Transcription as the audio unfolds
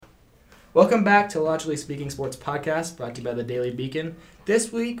Welcome back to Logically Speaking Sports Podcast, brought to you by the Daily Beacon.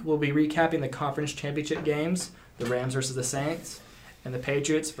 This week, we'll be recapping the conference championship games, the Rams versus the Saints, and the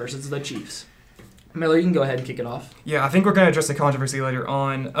Patriots versus the Chiefs. Miller, you can go ahead and kick it off. Yeah, I think we're going to address the controversy later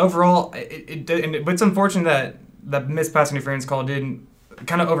on. Overall, it's unfortunate that the missed pass interference call didn't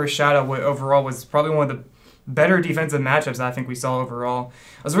kind of overshadow what overall was probably one of the better defensive matchups that I think we saw overall.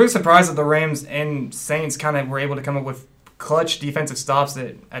 I was really surprised that the Rams and Saints kind of were able to come up with clutch defensive stops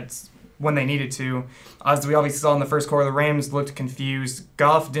when they needed to. As we obviously saw in the first quarter, the Rams looked confused.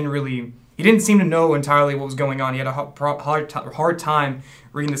 Goff didn't seem to know entirely what was going on. He had a hard time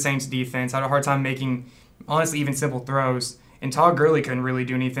reading the Saints defense, had a hard time making, honestly, even simple throws. And Todd Gurley couldn't really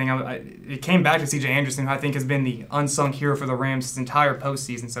do anything. It came back to C.J. Anderson, who I think has been the unsung hero for the Rams this entire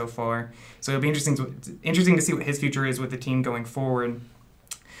postseason so far. So it'll be interesting to see what his future is with the team going forward.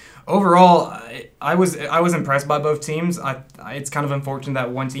 Overall, I was impressed by both teams. It's kind of unfortunate that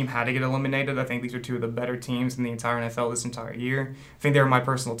one team had to get eliminated. I think these are two of the better teams in the entire NFL this entire year. I think they were my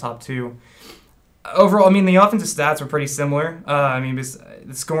personal top two. Overall, the offensive stats were pretty similar.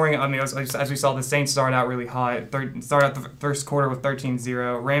 The scoring, as we saw, the Saints started out really hot. Started out the first quarter with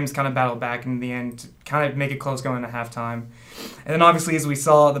 13-0. Rams kind of battled back in the end, kind of make it close going to halftime. And then obviously, as we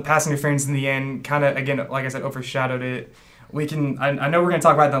saw, the pass interference in the end kind of, again, like I said, overshadowed it. I know we're going to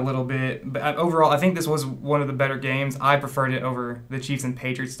talk about that a little bit, but overall, I think this was one of the better games. I preferred it over the Chiefs and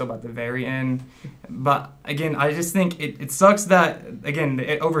Patriots still at the very end. But, again, I just think it sucks that, again,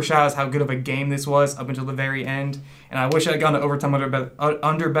 it overshadows how good of a game this was up until the very end. And I wish I had gone to overtime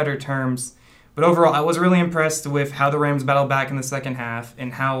under better terms. But overall, I was really impressed with how the Rams battled back in the second half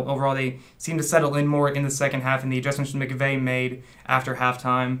and how overall they seemed to settle in more in the second half and the adjustments McVay made after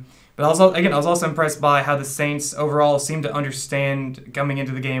halftime. But I was also impressed by how the Saints overall seemed to understand coming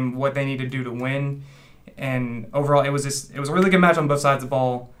into the game what they need to do to win. And overall, it was a really good match on both sides of the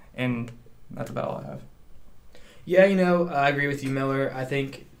ball, and that's about all I have. Yeah, I agree with you, Miller. I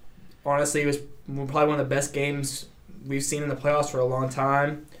think, honestly, it was probably one of the best games we've seen in the playoffs for a long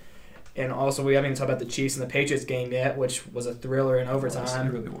time. And also, we haven't even talked about the Chiefs and the Patriots game yet, which was a thriller in overtime.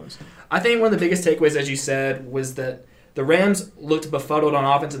 It really was. I think one of the biggest takeaways, as you said, was that the Rams looked befuddled on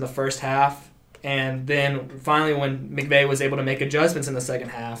offense in the first half, and then finally when McVay was able to make adjustments in the second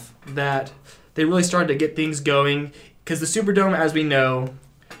half, that they really started to get things going because the Superdome, as we know,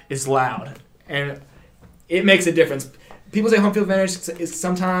 is loud, and it makes a difference. People say home field advantage is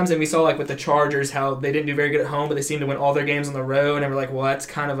sometimes, and we saw like with the Chargers how they didn't do very good at home, but they seemed to win all their games on the road, and we're like, well, that's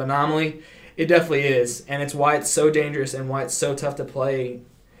kind of an anomaly. It definitely is, and it's why it's so dangerous and why it's so tough to play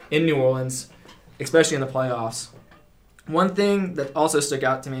in New Orleans, especially in the playoffs. One thing that also stuck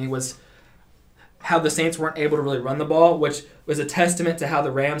out to me was how the Saints weren't able to really run the ball, which was a testament to how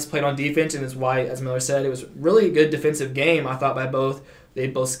the Rams played on defense, and is why, as Miller said, it was really a good defensive game, I thought, by both. They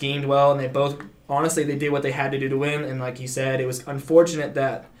both schemed well, and they both, honestly, they did what they had to do to win, and like you said, it was unfortunate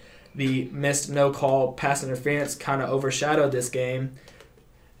that the missed no-call pass interference kind of overshadowed this game,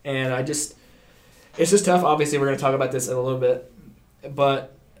 and it's just tough. Obviously, we're going to talk about this in a little bit,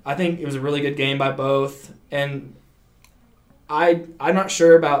 but I think it was a really good game by both, and I'm not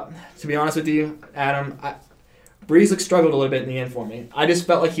sure about, to be honest with you, Adam, Breeze struggled a little bit in the end for me. I just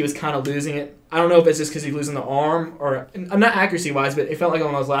felt like he was kind of losing it. I don't know if it's just because he's losing the arm, or not accuracy-wise, but it felt like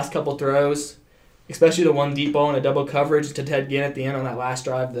on those last couple throws, especially the one deep ball and a double coverage to Ted Ginn at the end on that last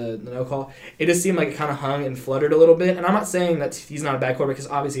drive, the no-call, it just seemed like it kind of hung and fluttered a little bit. And I'm not saying that he's not a bad quarterback, because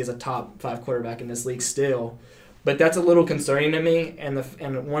obviously he's a top 5 quarterback in this league still. But that's a little concerning to me, and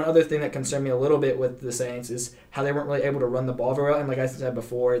one other thing that concerned me a little bit with the Saints is how they weren't really able to run the ball very well. And like I said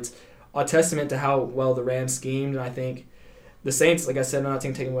before, it's a testament to how well the Rams schemed, and I think the Saints, like I said, I'm not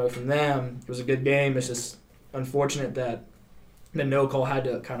taking away from them. It was a good game. It's just unfortunate that the no call had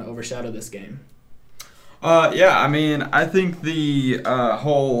to kind of overshadow this game. I think the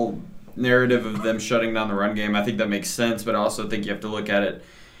whole narrative of them shutting down the run game, I think that makes sense, but I also think you have to look at it.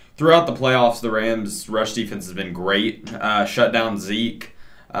 Throughout the playoffs, the Rams' rush defense has been great. Shut down Zeke.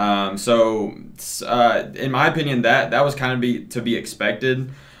 So in my opinion, that was kind of to be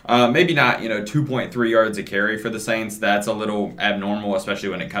expected. Maybe not, 2.3 yards a carry for the Saints. That's a little abnormal, especially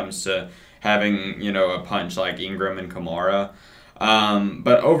when it comes to having, a punch like Ingram and Kamara.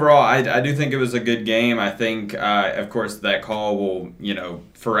 But overall, I do think it was a good game. I think, of course, that call will,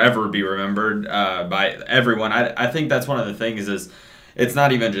 forever be remembered by everyone. I think that's one of the things is it's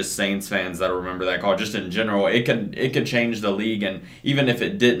not even just Saints fans that remember that call. Just in general, it could change the league, and even if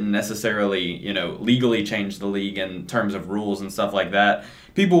it didn't necessarily, legally change the league in terms of rules and stuff like that,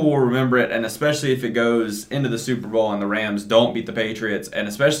 people will remember it, and especially if it goes into the Super Bowl and the Rams don't beat the Patriots, and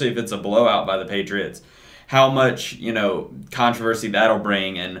especially if it's a blowout by the Patriots, how much, controversy that'll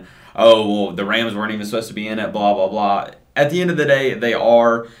bring, and, oh, well, the Rams weren't even supposed to be in it, blah, blah, blah. At the end of the day, they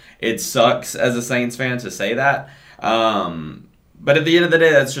are. It sucks as a Saints fan to say that. But at the end of the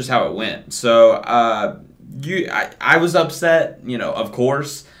day, that's just how it went. So I was upset, of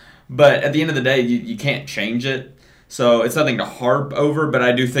course. But at the end of the day, you can't change it. So it's nothing to harp over. But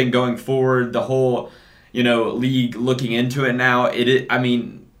I do think going forward, the whole, league looking into it now,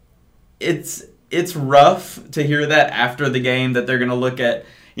 it's rough to hear that after the game that they're going to look at,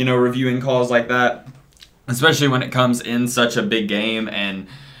 reviewing calls like that. Especially when it comes in such a big game, and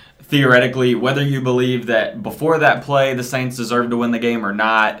theoretically, whether you believe that before that play the Saints deserved to win the game or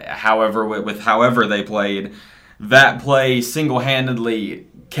not, however, with however they played, that play single-handedly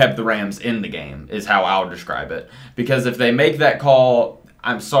kept the Rams in the game, is how I'll describe it. Because if they make that call,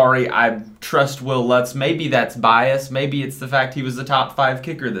 I'm sorry, I trust Will Lutz. Maybe that's bias. Maybe it's the fact he was the top 5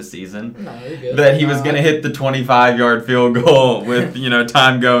 kicker this season. No, you're good. That he was going to hit the 25-yard field goal with,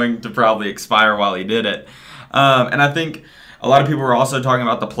 time going to probably expire while he did it. And I think a lot of people were also talking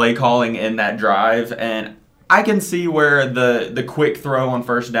about the play calling in that drive, and I can see where the quick throw on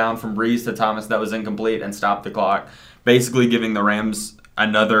first down from Brees to Thomas that was incomplete and stopped the clock, basically giving the Rams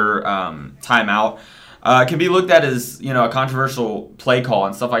another timeout, can be looked at as a controversial play call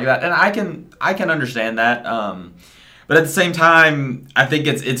and stuff like that, and I can understand that. But at the same time, I think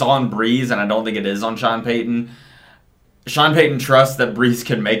it's on Brees, and I don't think it is on Sean Payton. Sean Payton trusts that Brees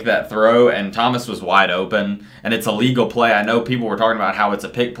can make that throw, and Thomas was wide open, and it's a legal play. I know people were talking about how it's a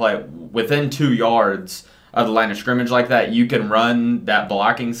pick play. Within 2 yards of the line of scrimmage like that, you can run that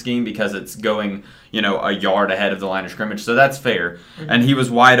blocking scheme because it's going, a yard ahead of the line of scrimmage. So that's fair. Mm-hmm. And he was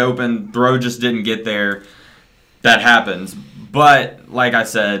wide open. Throw just didn't get there. That happens. But, like I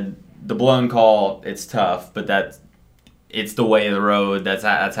said, the blown call, it's tough, but it's the way of the road. That's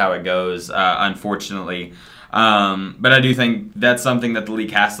how it goes, unfortunately. But I do think that's something that the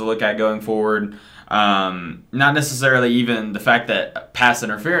league has to look at going forward. Not necessarily even the fact that pass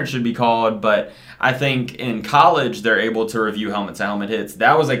interference should be called, but I think in college they're able to review helmet-to-helmet hits.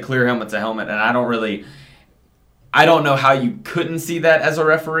 That was a clear helmet-to-helmet, and I don't know how you couldn't see that as a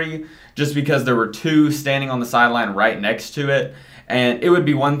referee, just because there were 2 standing on the sideline right next to it. And it would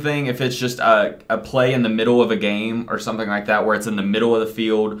be one thing if it's just a play in the middle of a game or something like that, where it's in the middle of the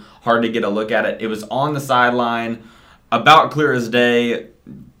field, hard to get a look at it. It was on the sideline, about clear as day.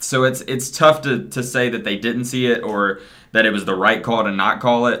 So it's tough to say that they didn't see it or that it was the right call to not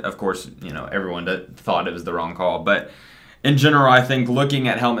call it. Of course, everyone thought it was the wrong call. But in general, I think looking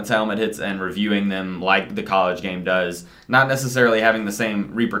at helmet-to-helmet hits and reviewing them like the college game does, not necessarily having the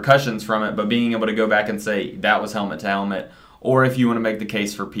same repercussions from it, but being able to go back and say that was helmet-to-helmet. Or if you want to make the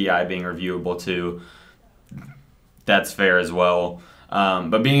case for PI being reviewable too, that's fair as well.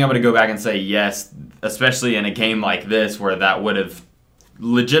 But being able to go back and say yes, especially in a game like this where that would have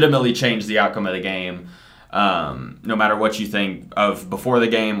legitimately changed the outcome of the game, no matter what you think of before the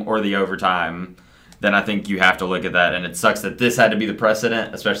game or the overtime, then I think you have to look at that. And it sucks that this had to be the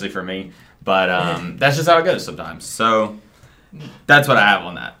precedent, especially for me. But that's just how it goes sometimes. So that's what I have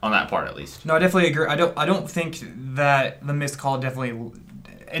on that part at least. No, I definitely agree. I don't think that the missed call definitely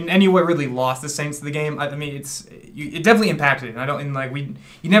in any way really lost the Saints the game. I mean, it definitely impacted it.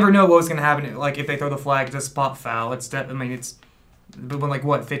 You never know what was going to happen. Like if they throw the flag, it's a spot foul. It's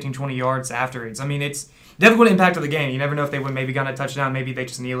 15, 20 yards after it. I mean, it's definitely impacted the game. You never know if they would maybe gotten a touchdown. Maybe they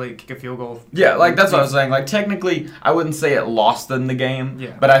just kneel it, kick a field goal. Yeah, that's what I was saying. Technically, I wouldn't say it lost them the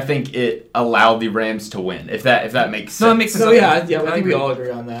game, but I think it allowed the Rams to win. If that makes sense. No, it makes sense. So I think we all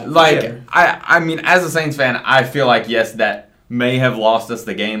agree on that. Sure. I mean, as a Saints fan, I feel like yes, that may have lost us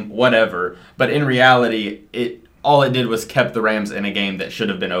the game, whatever. But in reality, all it did was kept the Rams in a game that should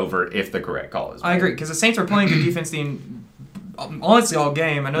have been over if the correct call is made. I agree, because the Saints were playing good defense honestly all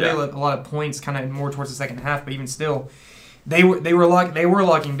game. I know they let a lot of points kind of more towards the second half, but even still, they were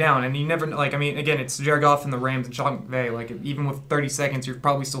locking down, and you never again, it's Jared Goff and the Rams and Sean McVay. Even with 30 seconds, you're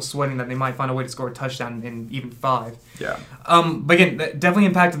probably still sweating that they might find a way to score a touchdown in even 5. Yeah. But again, that definitely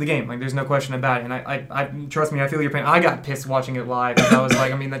impacted the game. There's no question about it. And I trust me, I feel your pain. I got pissed watching it live. And I was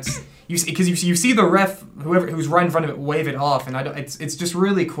that's because you see the ref, who's right in front of it, wave it off, and it's just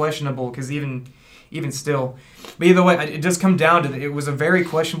really questionable because even still. But either way, it does come down to it was a very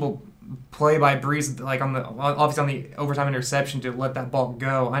questionable play by Brees, obviously on the overtime interception to let that ball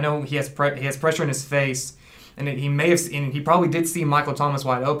go. I know he has pressure in his face, and he probably did see Michael Thomas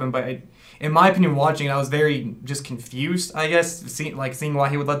wide open, but in my opinion, watching it, I was very just confused, I guess, seeing why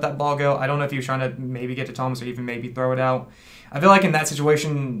he would let that ball go. I don't know if he was trying to maybe get to Thomas or even maybe throw it out. I feel like in that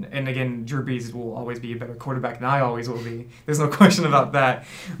situation, and again, Drew Brees will always be a better quarterback than I always will be. There's no question about that.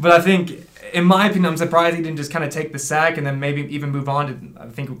 But I think, in my opinion, I'm surprised he didn't just kind of take the sack and then maybe even move on to, I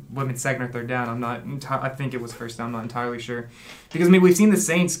think, women's second or third down. I think it was first down. I'm not entirely sure. Because, I mean, we've seen the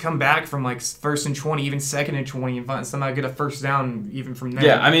Saints come back from, like, 1st and 20, even 2nd and 20, and somehow get a first down even from there.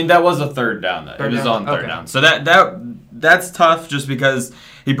 Yeah, I mean, that was a third down. It was on third down. So that's tough just because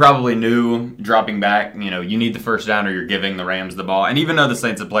he probably knew dropping back, you need the first down or you're giving the Rams the ball. And even though the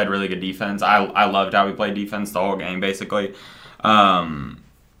Saints have played really good defense, I loved how we played defense the whole game, basically. That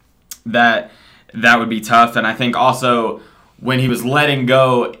would be tough. And I think also when he was letting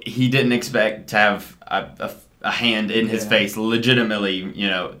go, he didn't expect to have a hand in his face legitimately.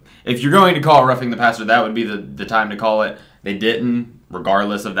 If you're going to call roughing the passer, that would be the time to call it. They didn't,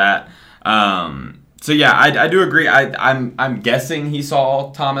 regardless of that. So yeah, I do agree. I'm guessing he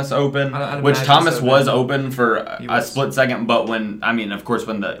saw Thomas open, which Thomas was open for a split second. But when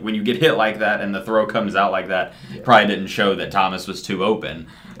you get hit like that and the throw comes out like that, probably didn't show that Thomas was too open,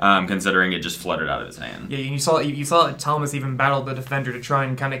 considering it just fluttered out of his hand. Yeah, you saw Thomas even battle the defender to try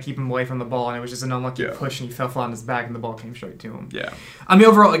and kind of keep him away from the ball, and it was just an unlucky push, and he fell flat on his back, and the ball came straight to him. Yeah, I mean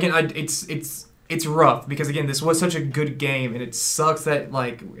overall, again, it's rough because, again, this was such a good game, and it sucks that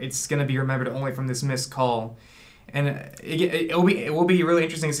it's going to be remembered only from this missed call. And it will be really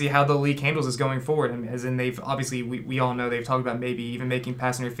interesting to see how the league handles this going forward. I mean, as in, they've obviously, we all know they've talked about maybe even making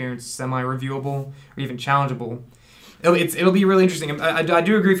pass interference semi-reviewable or even challengeable. It'll be really interesting. I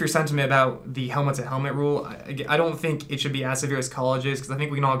do agree with your sentiment about the helmet-to-helmet rule. I don't think it should be as severe as college is, because I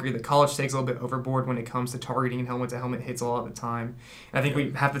think we can all agree that college takes a little bit overboard when it comes to targeting, and helmet-to-helmet hits a lot of the time. And I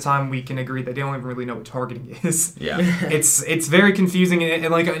think half the time we can agree that they don't even really know what targeting is. Yeah, it's very confusing, and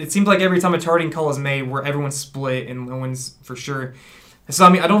it seems like every time a targeting call is made, where everyone's split and no one's for sure. So, I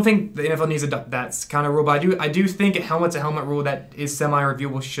mean, I don't think the NFL needs that kind of rule, but I do think a helmet-to-helmet rule that is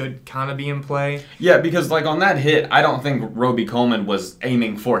semi-reviewable should kind of be in play. Yeah, because, on that hit, I don't think Roby Coleman was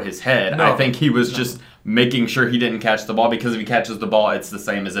aiming for his head. No, I think he was just making sure he didn't catch the ball, because if he catches the ball, it's the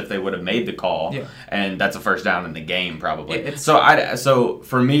same as if they would have made the call, and that's a first down in the game, probably. So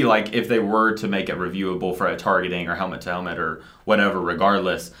for me, if they were to make it reviewable for a targeting or helmet-to-helmet or whatever,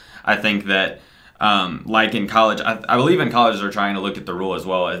 regardless, I think that in college, I believe in college they're trying to look at the rule as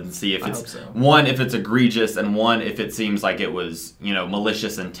well and see if it's one, if it's egregious, and one, if it seems like it was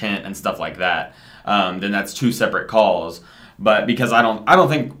malicious intent and stuff like that. Then that's two separate calls. But because I don't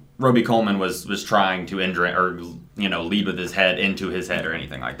think Roby Coleman was trying to injure or lead with his head into his head or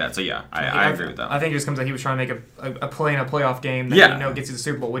anything like that. So yeah, I agree with that. I think it just comes out he was trying to make a play in a playoff game that gets you the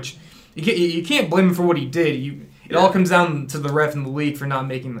Super Bowl, which you can't blame him for what he did. It all comes down to the ref in the league for not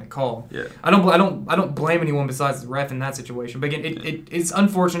making that call. Yeah. I don't blame anyone besides the ref in that situation. But again, it's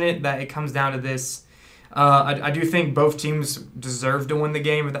unfortunate that it comes down to this. I do think both teams deserve to win the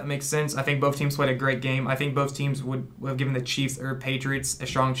game, if that makes sense. I think both teams played a great game. I think both teams would have given the Chiefs or Patriots a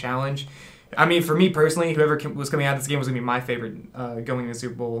strong challenge. I mean, for me personally, whoever was coming out of this game was going to be my favorite going into the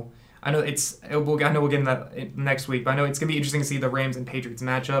Super Bowl. I know we'll get into that next week, but I know it's going to be interesting to see the Rams and Patriots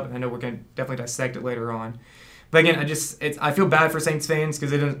match up, and I know we're going to definitely dissect it later on. But again, I feel bad for Saints fans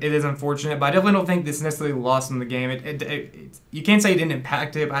because it is unfortunate, but I definitely don't think this necessarily lost them the game. You can't say it didn't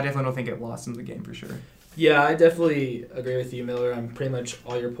impact it, but I definitely don't think it lost them the game for sure. Yeah, I definitely agree with you, Miller, on pretty much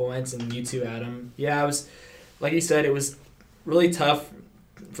all your points, and you too, Adam. Yeah, like you said, it was really tough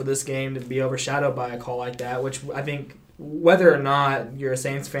for this game to be overshadowed by a call like that, which I think whether or not you're a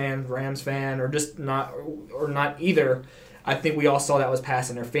Saints fan, Rams fan, or just not either, I think we all saw that was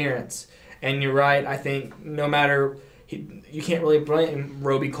pass interference. And you're right. I think no matter you can't really blame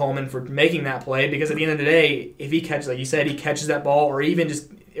Roby Coleman for making that play, because at the end of the day, if he catches, like you said, he catches that ball, or even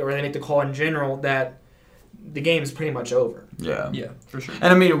or they make the call in general, that the game is pretty much over. Yeah, for sure.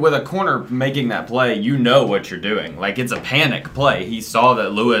 And I mean, with a corner making that play, you know what you're doing. It's a panic play. He saw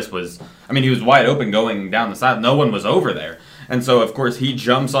that Lewis he was wide open going down the side. No one was over there. And so, of course, he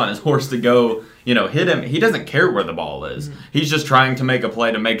jumps on his horse to go, hit him. He doesn't care where the ball is. Mm-hmm. He's just trying to make a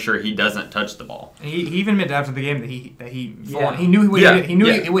play to make sure he doesn't touch the ball. And he even admitted after the game that he knew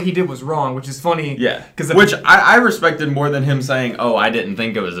what he did was wrong, which is funny. Yeah, which I respected more than him saying, "Oh, I didn't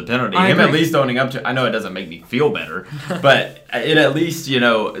think it was a penalty." Him at least owning up to. I know it doesn't make me feel better, but it at least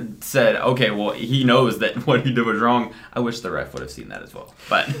said, "Okay, well, he knows that what he did was wrong." I wish the ref would have seen that as well.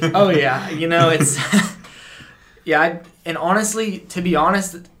 But oh yeah, it's. Yeah, and honestly, to be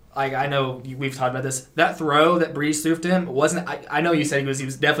honest, I know we've talked about this. That throw that Brees threw to him wasn't. I know you said he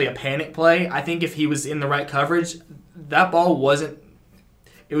was definitely a panic play. I think if he was in the right coverage, that ball wasn't.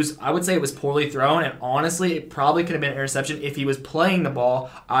 It was. I would say it was poorly thrown, and honestly, it probably could have been an interception if he was playing the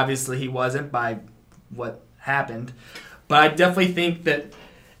ball. Obviously, he wasn't by what happened. But I definitely think that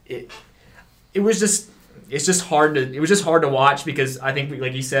it was just. It's just hard to. It was just hard to watch because I think,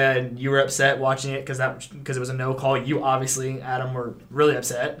 like you said, you were upset watching it because it was a no call. You obviously, Adam, were really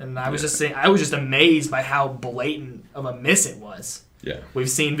upset, and I was just saying I was just amazed by how blatant of a miss it was. Yeah, we've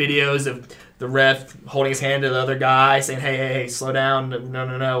seen videos of the ref holding his hand to the other guy, saying, "Hey, slow down,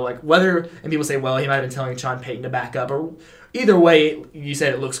 no." Like whether and people say, well, he might have been telling Sean Payton to back up, or either way, you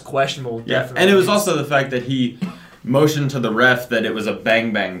said it looks questionable. Yeah, definitely. and it was also the fact that he motioned to the ref that it was a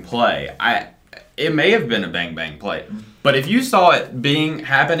bang play. It may have been a bang play, but if you saw it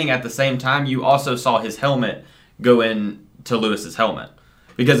happening at the same time, you also saw his helmet go in to Lewis's helmet.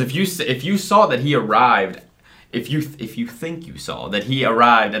 Because if you saw that he arrived, if you think you saw that he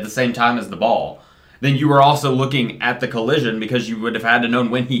arrived at the same time as the ball, then you were also looking at the collision because you would have had to know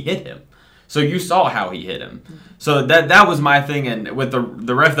when he hit him. So you saw how he hit him. So that was my thing, and with the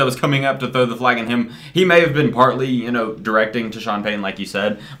ref that was coming up to throw the flag on him, he may have been partly, directing to Sean Payton, like you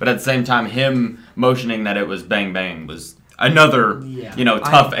said, but at the same time, him motioning that it was bang was another,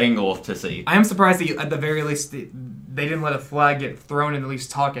 tough angle to see. I am surprised that at the very least they didn't let a flag get thrown and at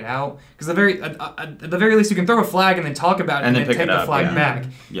least talk it out. Because at the very least you can throw a flag and then talk about it and then take the flag back.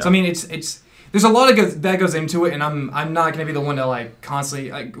 Yeah. So I mean it's. There's a lot that goes into it, and I'm not gonna be the one to constantly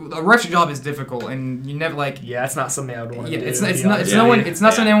a ref's job is difficult, and you never it's not something I would want to do. It's not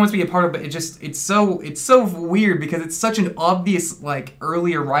something anyone wants to be a part of, but it's so weird because it's such an obvious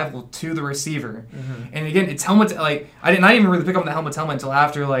early arrival to the receiver, and again it's helmet I didn't even really pick up on the helmet until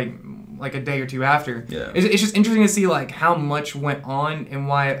after like a day or two after. Yeah. It's just interesting to see how much went on and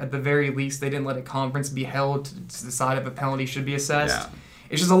why at the very least they didn't let a conference be held to decide if a penalty should be assessed. Yeah.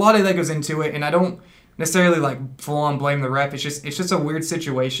 It's just a lot of that goes into it, and I don't necessarily full on blame the ref. It's just a weird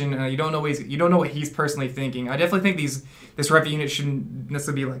situation, and you don't know what he's personally thinking. I definitely think this ref unit shouldn't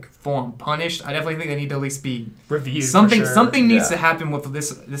necessarily be full on punished. I definitely think they need to at least be reviewed. Something needs to happen with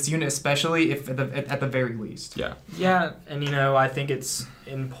this unit, especially if at the very least. Yeah. Yeah, and I think it's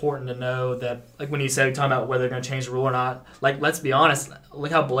important to know that when you said talking about whether they're going to change the rule or not, let's be honest, look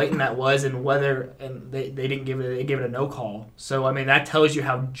how blatant that was, and they didn't give it, they gave it a no call. So I mean that tells you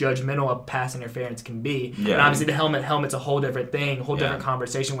how judgmental a pass interference can be. Yeah. And obviously the helmet's a whole different thing, a whole different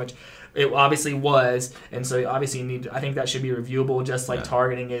conversation, which it obviously was, and so obviously I think that should be reviewable just like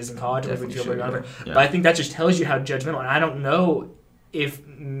targeting is in college. But I think that just tells you how judgmental, and I don't know if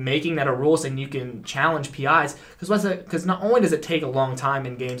making that a rule saying you can challenge PIs, because not only does it take a long time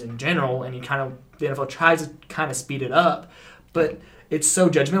in games in general, and the NFL tries to kind of speed it up, but it's so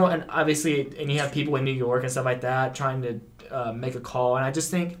judgmental, and obviously, and you have people in New York and stuff like that trying to make a call, and I just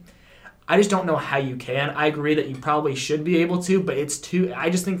don't know how you can. I agree that you probably should be able to, but I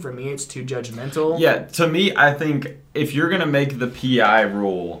just think for me it's too judgmental. Yeah, to me, I think if you're going to make the PI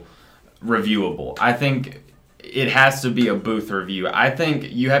rule reviewable, I think it has to be a booth review. I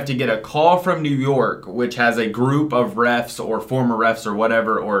think you have to get a call from New York, which has a group of refs or former refs or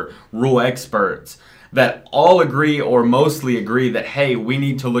whatever, or rule experts that all agree or mostly agree that, hey, we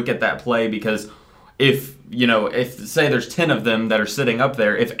need to look at that play because if say there's 10 of them that are sitting up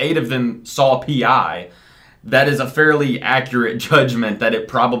there, if 8 of them saw PI, that is a fairly accurate judgment that it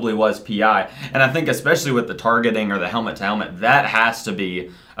probably was PI. And I think especially with the targeting or the helmet to helmet, that has to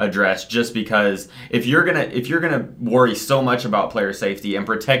be addressed, just because if you're gonna worry so much about player safety and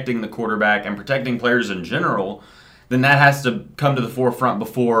protecting the quarterback and protecting players in general, then that has to come to the forefront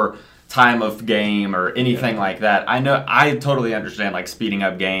before time of game or anything like that. I totally understand speeding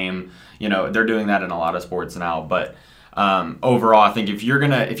up game. They're doing that in a lot of sports now, but overall, I think if you're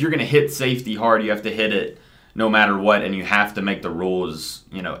gonna hit safety hard, you have to hit it no matter what, and you have to make the rules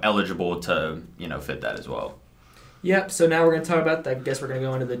eligible to fit that as well. Yep. So now we're gonna talk about. I guess we're gonna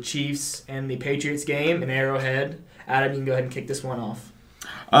go into the Chiefs and the Patriots game in Arrowhead. Adam, you can go ahead and kick this one off.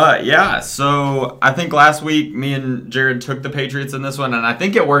 So I think last week me and Jared took the Patriots in this one, and I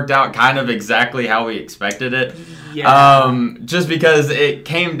think it worked out kind of exactly how we expected it. Yeah. Just because it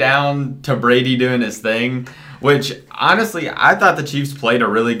came down to Brady doing his thing, which honestly I thought the Chiefs played a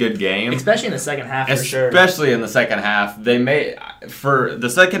really good game. Especially in the second half, for sure. Especially in the second half. For the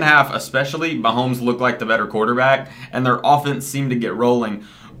second half especially, Mahomes looked like the better quarterback, and their offense seemed to get rolling.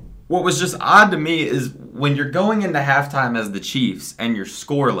 What was just odd to me is when you're going into halftime as the Chiefs and you're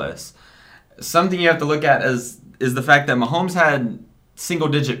scoreless, something you have to look at is the fact that Mahomes had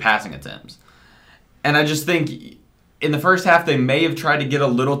single-digit passing attempts. And I just think in the first half they may have tried to get a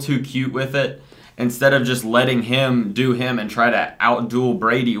little too cute with it instead of just letting him do him and try to outduel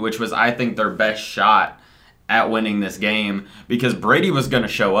Brady, which was, I think, their best shot at winning this game, because Brady was going to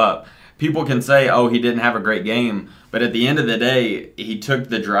show up. People can say, oh, he didn't have a great game, but at the end of the day, he took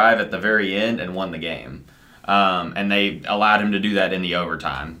the drive at the very end and won the game. and they allowed him to do that in the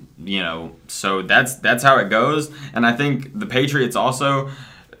overtime. So that's how it goes. And I think the Patriots also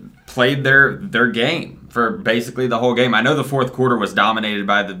played their game for basically the whole game. I know the fourth quarter was dominated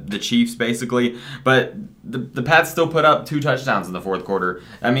by the Chiefs basically, but the Pats still put up 2 touchdowns in the fourth quarter.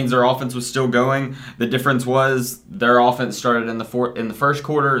 That means their offense was still going. The difference was their offense started in the first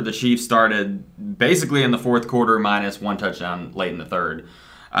quarter. The Chiefs started basically in the fourth quarter minus 1 touchdown late in the third.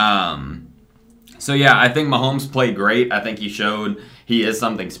 So yeah, I think Mahomes played great. I think he showed he is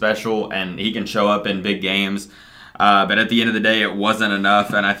something special and he can show up in big games. But at the end of the day, it wasn't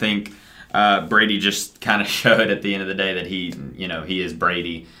enough, and I think Brady just kind of showed at the end of the day that he is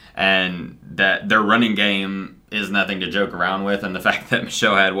Brady, and that their running game is nothing to joke around with. And the fact that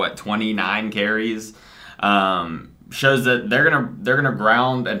Michelle had 29 carries shows that they're gonna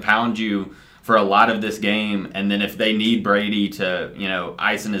ground and pound you for a lot of this game, and then if they need Brady to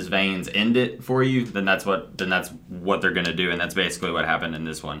ice in his veins, end it for you, then that's what they're gonna do, and that's basically what happened in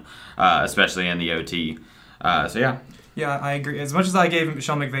this one, especially in the OT. So yeah. Yeah, I agree. As much as I gave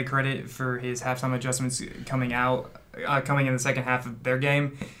Sean McVay credit for his halftime adjustments coming in the second half of their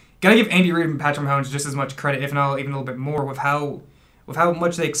game, gotta give Andy Reid and Patrick Mahomes just as much credit, if not even a little bit more, with how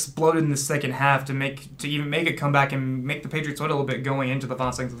much they exploded in the second half to even make a comeback and make the Patriots sweat a little bit going into the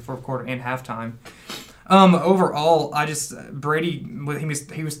final seconds of the fourth quarter and halftime. Overall, Brady,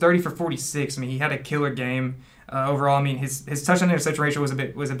 he was 30 for 46. I mean, he had a killer game. Overall, I mean, his touchdown interception ratio was a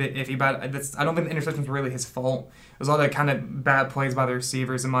bit iffy, but I don't think the interceptions were really his fault. It was all the kind of bad plays by the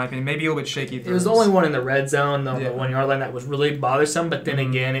receivers, in my opinion. Maybe a little bit shaky. It was the only one in the red zone, the 1 yard line, that was really bothersome. But then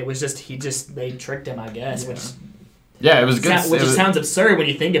again, it was they tricked him, I guess. Yeah, it was good. Which sounds absurd when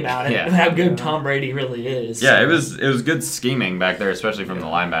you think about it. Yeah. How good Tom Brady really is. Yeah, so. It was good scheming back there, especially from the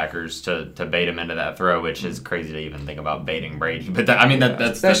linebackers to bait him into that throw, which is crazy to even think about baiting Brady. But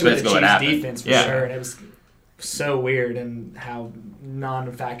that's basically what happened. Defense for sure, and it was so weird and how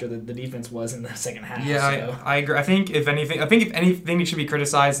non-factor the defense was in the second half. Yeah, I agree. I think if anything should be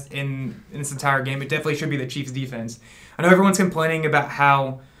criticized in this entire game, it definitely should be the Chiefs' defense. I know everyone's complaining about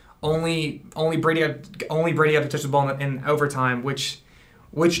how only Brady had to touch the ball in overtime, which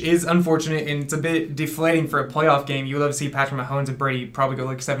is unfortunate, and it's a bit deflating for a playoff game. You would love to see Patrick Mahomes and Brady probably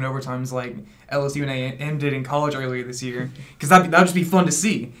go 7 overtimes like LSU and A&M did in college earlier this year, because that would just be fun to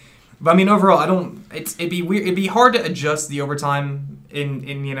see. But I mean, overall, it'd be weird. It'd be hard to adjust the overtime in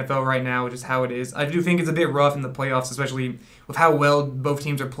the NFL right now, which is how it is. I do think it's a bit rough in the playoffs, especially with how well both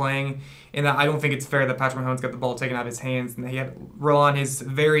teams are playing. And I don't think it's fair that Patrick Mahomes got the ball taken out of his hands, and he had to rely on his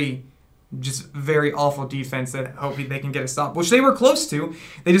very awful defense that hope they can get a stop, which they were close to.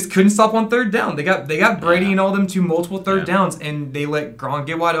 They just couldn't stop on third down. They got Brady and all them to multiple third downs, and they let Gronk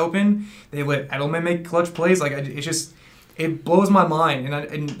get wide open. They let Edelman make clutch plays. It blows my mind,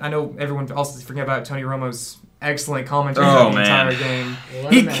 and I know everyone also is forgetting about Tony Romo's excellent commentary the entire game.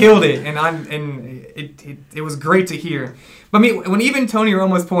 He killed it, and it was great to hear. But I mean, when even Tony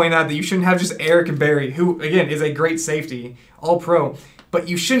Romo was pointing out that you shouldn't have just Eric Berry, who again is a great safety, all pro, but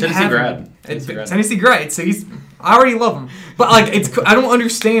you shouldn't Tennessee grad. So I already love him, but I don't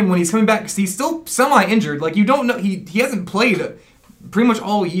understand when he's coming back because he's still semi-injured. You don't know he hasn't played pretty much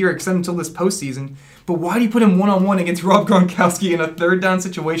all year except until this postseason. But why do you put him one-on-one against Rob Gronkowski in a third down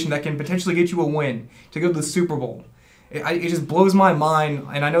situation that can potentially get you a win to go to the Super Bowl? It just blows my mind.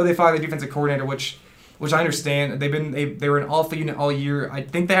 And I know they fired the defensive coordinator, which I understand. They were an alpha unit all year. I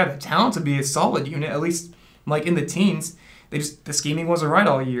think they have the talent to be a solid unit, at least in the teens. The scheming wasn't right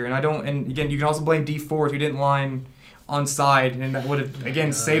all year. And again, you can also blame D4 if you didn't line on side, and that would have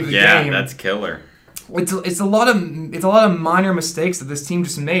again saved the game. Yeah, that's killer. It's a lot of minor mistakes that this team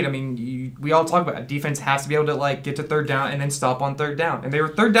just made. I mean, we all talk about it. Defense has to be able to get to third down and then stop on third down, and they were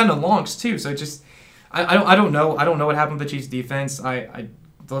third down and longs too. So it just I don't know what happened with the Chiefs defense.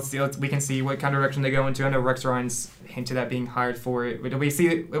 We can see what kind of direction they go into. I know Rex Ryan's hinted at being hired for it. It'll be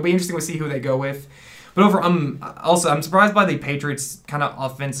interesting to see who they go with. But I'm surprised by the Patriots' kind of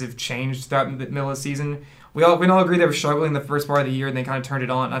offensive change throughout the middle of the season. We all agree they were struggling the first part of the year, and they kind of turned it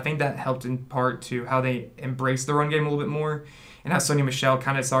on. I think that helped in part to how they embraced the run game a little bit more, and how Sonny Michel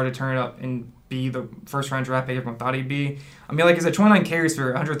kind of started to turn it up and be the first-round draft pick everyone thought he'd be. I mean, he's at 29 carries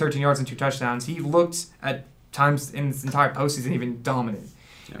for 113 yards and 2 touchdowns. He looked at times in this entire postseason even dominant.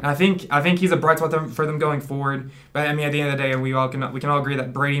 And I think he's a bright spot for them going forward. But I mean, at the end of the day, we can all agree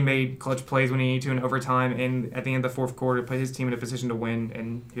that Brady made clutch plays when he needed to in overtime, and at the end of the fourth quarter, put his team in a position to win.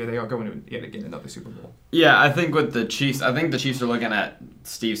 And here they are going to yet again another Super Bowl. Yeah, I think with the Chiefs, I think the Chiefs are looking at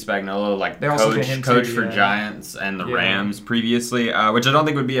Steve Spagnuolo, like coach for Giants and the Rams previously, which I don't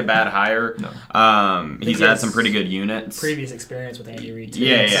think would be a bad hire. No. He's had some pretty good units. Previous experience with Andy Reid too.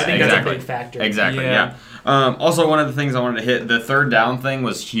 Yeah, so I think that's a big factor. Exactly. Yeah. Also, one of the things I wanted to hit, the third down thing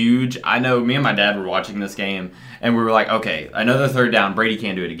was huge. I know me and my dad were watching this game, and we were like, okay, another third down, Brady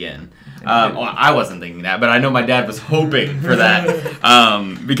can't do it again. Well, I wasn't thinking that, but I know my dad was hoping for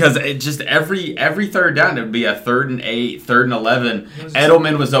that because it just every third down it would be a 3rd and 8, 3rd and 11.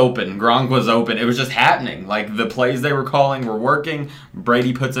 Edelman was open, Gronk was open. It was just happening. Like the plays they were calling were working.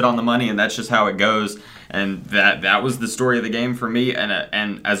 Brady puts it on the money, and that's just how it goes. And that was the story of the game for me,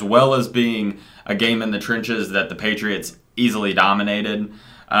 and as well as being a game in the trenches that the Patriots easily dominated.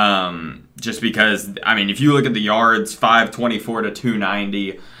 Just because, I mean, if you look at the yards, 524 to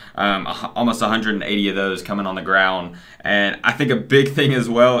 290. Almost 180 of those coming on the ground. And I think a big thing as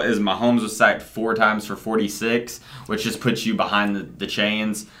well is Mahomes was sacked 4 times for 46, which just puts you behind the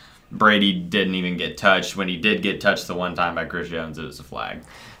chains. Brady didn't even get touched. When he did get touched the one time by Chris Jones, it was a flag.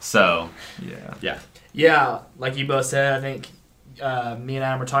 So, yeah, like you both said, I think me and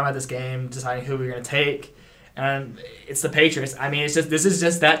Adam were talking about this game, deciding who we were going to take. And it's the Patriots. I mean, this is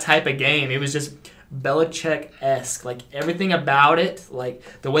just that type of game. It was just Belichick-esque. Like, everything about it, like,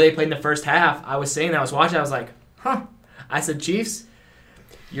 the way they played in the first half, I was saying that, I was watching, I was like, I said, Chiefs,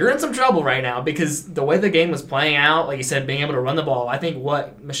 you're in some trouble right now because the way the game was playing out, like you said, being able to run the ball, I think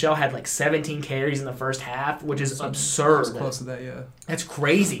Michelle had like 17 carries in the first half, which is absurd. Close to that, yeah. That's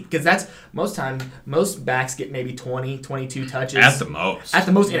crazy because that's most backs get maybe 20, 22 touches. At the most.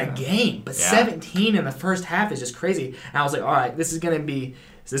 In a game. But 17 in the first half is just crazy. And I was like, all right, this is going to be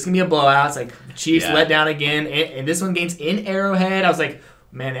a blowout. It's like Chiefs let down again. And this one game's in Arrowhead. I was like,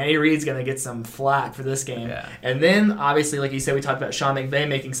 man, Andy Reid's going to get some flack for this game. Yeah. And then, obviously, like you said, we talked about Sean McVay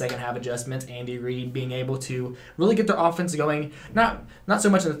making second-half adjustments, Andy Reid being able to really get their offense going. Not so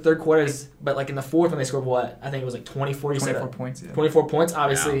much in the third quarters, but like in the fourth when they scored, I think it was like 24 points. Yeah. 24 points,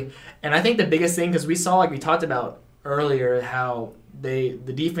 obviously. Yeah. And I think the biggest thing, because we saw, like we talked about earlier, how the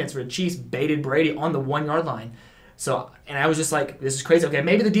defense for the Chiefs baited Brady on the 1-yard line. So, and I was just like, this is crazy. Okay,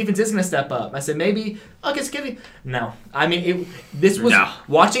 maybe the defense is going to step up. I said, maybe, okay, it's giving. No. I mean,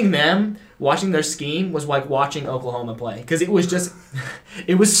 watching their scheme was like watching Oklahoma play. Because it was just,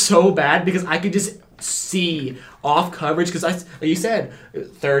 it was so bad because I could just see off coverage. Because, like you said,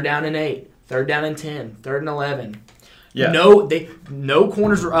 3rd down and 8, 3rd down and 10, 3rd and 11. Yeah. No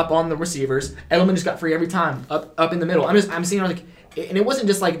corners were up on the receivers. Edelman just got free every time, up in the middle. I'm seeing like, and it wasn't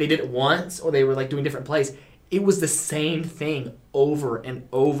just like they did it once or they were like doing different plays. It was the same thing over and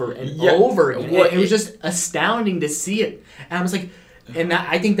over and over. And it was just astounding to see it. And I was like,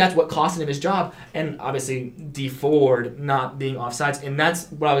 I think that's what cost him his job. And obviously, D Ford not being offsides. And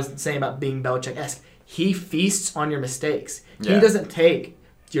that's what I was saying about being Belichick-esque. He feasts on your mistakes. Yeah. He doesn't take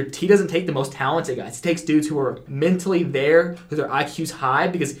the most talented guys. He takes dudes who are mentally there, who their IQ's high,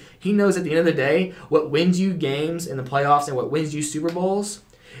 because he knows at the end of the day, what wins you games in the playoffs and what wins you Super Bowls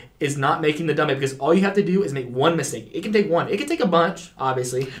is not making the dummy, because all you have to do is make one mistake. It can take one. It can take a bunch,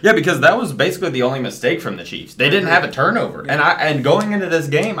 obviously. Yeah, because that was basically the only mistake from the Chiefs. They didn't have a turnover. Yeah. And going into this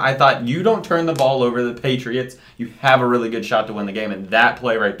game, I thought you don't turn the ball over to the Patriots, you have a really good shot to win the game. And that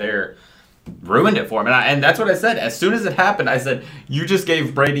play right there ruined it for him. And that's what I said. As soon as it happened, I said, you just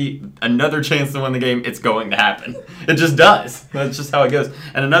gave Brady another chance to win the game. It's going to happen. It just does. That's just how it goes.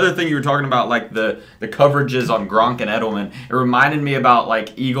 And another thing you were talking about, like the coverages on Gronk and Edelman, it reminded me about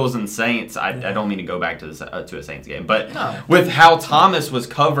like Eagles and Saints. I don't mean to go back to a Saints game, but with how Thomas was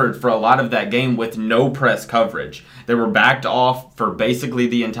covered for a lot of that game with no press coverage. They were backed off for basically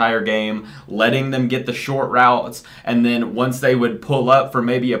the entire game, letting them get the short routes, and then once they would pull up for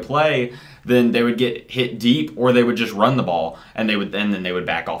maybe a play, then they would get hit deep, or they would just run the ball, and then they would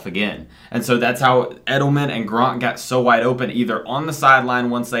back off again. And so that's how Edelman and Gronk got so wide open, either on the sideline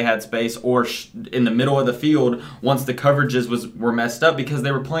once they had space, or in the middle of the field once the coverages were messed up because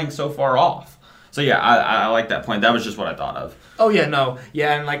they were playing so far off. So yeah, I like that point. That was just what I thought of. Oh yeah, no,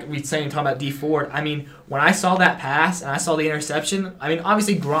 yeah, and like we talking about D Ford. I mean, when I saw that pass and I saw the interception, I mean,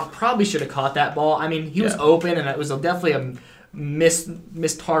 obviously Gronk probably should have caught that ball. I mean, he was open, and it was definitely a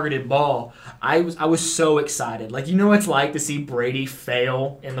mistargeted ball. I was so excited. Like, you know what it's like to see Brady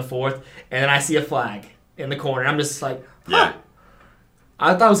fail in the fourth, and then I see a flag in the corner. I'm just like, huh.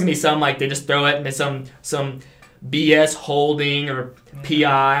 I thought it was gonna be something like they just throw it and some BS holding or PI.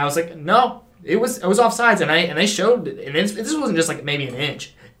 I was like, no, it was offsides, and they showed, and this wasn't just like maybe an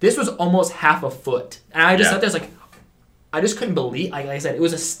inch. this was almost half a foot. And I just Yeah. sat there, I was like, I just couldn't believe, like I said, it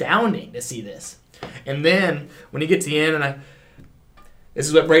was astounding to see this. And then when he gets in, this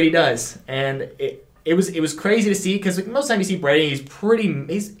is what Brady does. And it was crazy to see, because most of the time you see Brady,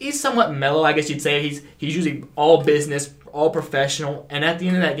 he's somewhat mellow, I guess you'd say. He's usually all business, all professional. And at the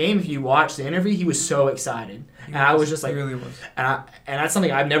end of that game, if you watch the interview, he was so excited. And I was just like, he really was. And that's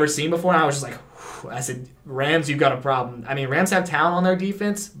something I've never seen before. And I was just like, whew. I said, Rams, you've got a problem. I mean, Rams have talent on their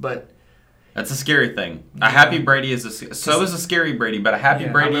defense, but That's a scary thing. A happy Brady is so is a scary Brady, but a happy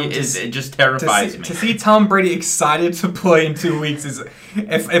Brady it just terrifies me. To see Tom Brady excited to play in 2 weeks is,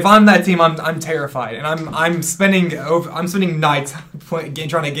 if I'm that team, I'm terrified, and I'm spending nights trying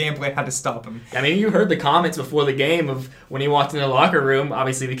to game plan how to stop him. I mean, you heard the comments before the game of when he walked into the locker room.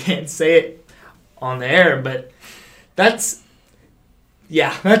 Obviously, we can't say it on the air, but that's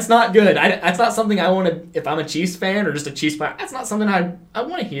not good. That's not something I want to. If I'm a Chiefs fan or just a Chiefs fan, that's not something I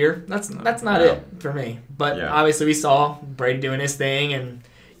want to hear. That's not it for me. But obviously, we saw Brady doing his thing, and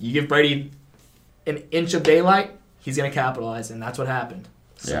you give Brady an inch of daylight, he's going to capitalize, and that's what happened.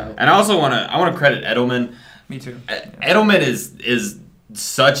 So. Yeah, and I also want to credit Edelman. Me too. Edelman is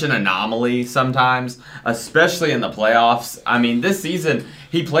such an anomaly sometimes, especially in the playoffs. I mean, this season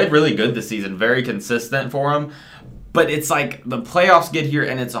he played really good. This season, very consistent for him. But it's like the playoffs get here,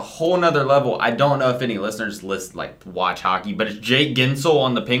 and it's a whole nother level. I don't know if any listeners watch hockey, but it's Jake Gensel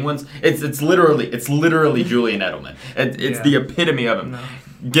on the Penguins. It's literally Julian Edelman. It's the epitome of him. No.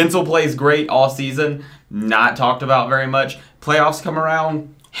 Gensel plays great all season, not talked about very much. Playoffs come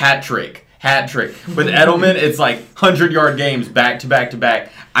around, hat trick. With Edelman, it's like 100-yard games back to back to back.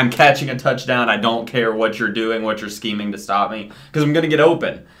 I'm catching a touchdown. I don't care what you're doing, what you're scheming to stop me, because I'm going to get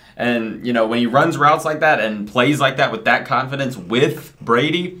open. And, when he runs routes like that and plays like that with that confidence with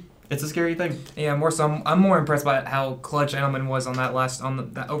Brady, it's a scary thing. Yeah, I'm more impressed by how clutch Edelman was on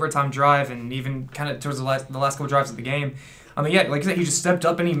that overtime drive, and even kind of towards the last couple drives of the game. I mean, like I said, he just stepped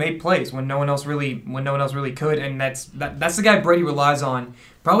up and he made plays when no one else really could, and that's the guy Brady relies on,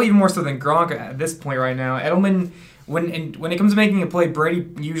 probably even more so than Gronk at this point right now. Edelman, when it comes to making a play, Brady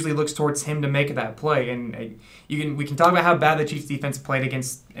usually looks towards him to make that play, and we can talk about how bad the Chiefs defense played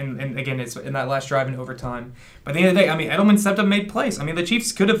against, and again, it's in that last drive in overtime. But at the end of the day, I mean, Edelman stepped up and made plays. I mean, the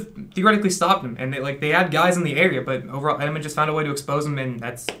Chiefs could have theoretically stopped him, and they had guys in the area, but overall, Edelman just found a way to expose him, and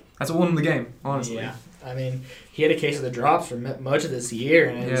that's what won him the game, honestly. Yeah, I mean, he had a case of the drops for much of this year,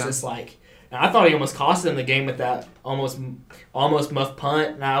 and it was just like, and I thought he almost cost him the game with that almost muff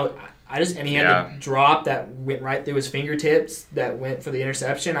punt. Now, and he had the drop that went right through his fingertips that went for the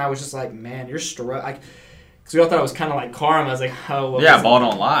interception. I was just like, man, you're because we all thought it was kind of like karma. I was like, oh, well, ball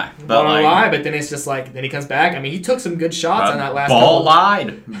don't lie. Ball don't lie, but then it's just like, then he comes back. I mean, he took some good shots on that last ball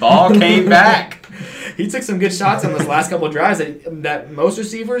lied. Ball came back. He took some good shots on those last couple of drives that most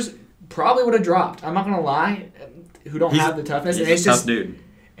receivers probably would have dropped. I'm not going to lie, who don't have the toughness. He's and it's a tough just, dude.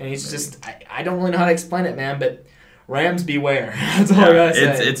 And he's just, I don't really know how to explain it, man, but Rams beware. That's all I got to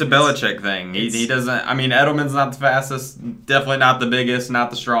say. It's a Belichick thing. He doesn't, I mean, Edelman's not the fastest, definitely not the biggest, not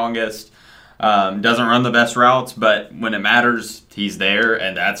the strongest. Doesn't run the best routes, but when it matters, he's there,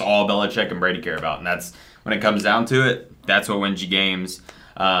 and that's all Belichick and Brady care about. And that's, when it comes down to it, that's what wins you games,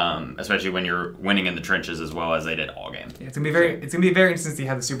 especially when you're winning in the trenches as well as they did all game. Yeah, it's gonna be very interesting to see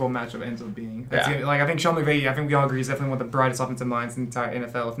how the Super Bowl matchup ends up being. I think Sean McVay, I think we all agree, is definitely one of the brightest offensive minds in the entire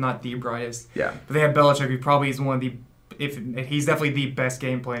NFL, if not the brightest. Yeah. But they have Belichick, who probably is one of the, if he's definitely the best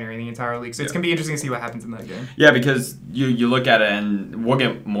game planner in the entire league. So it's going to be interesting to see what happens in that game. Yeah, because you look at it, and we'll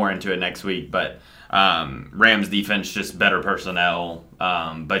get more into it next week, but Rams defense, just better personnel,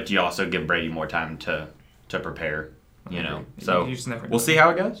 but you also give Brady more time to prepare, So we'll see how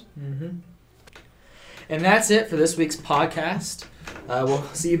it goes. Mm-hmm. And that's it for this week's podcast. We'll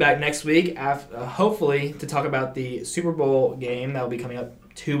see you back next week, hopefully, to talk about the Super Bowl game that will be coming up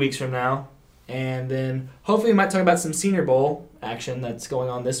 2 weeks from now. And then hopefully we might talk about some Senior Bowl action that's going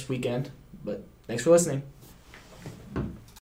on this weekend. But thanks for listening.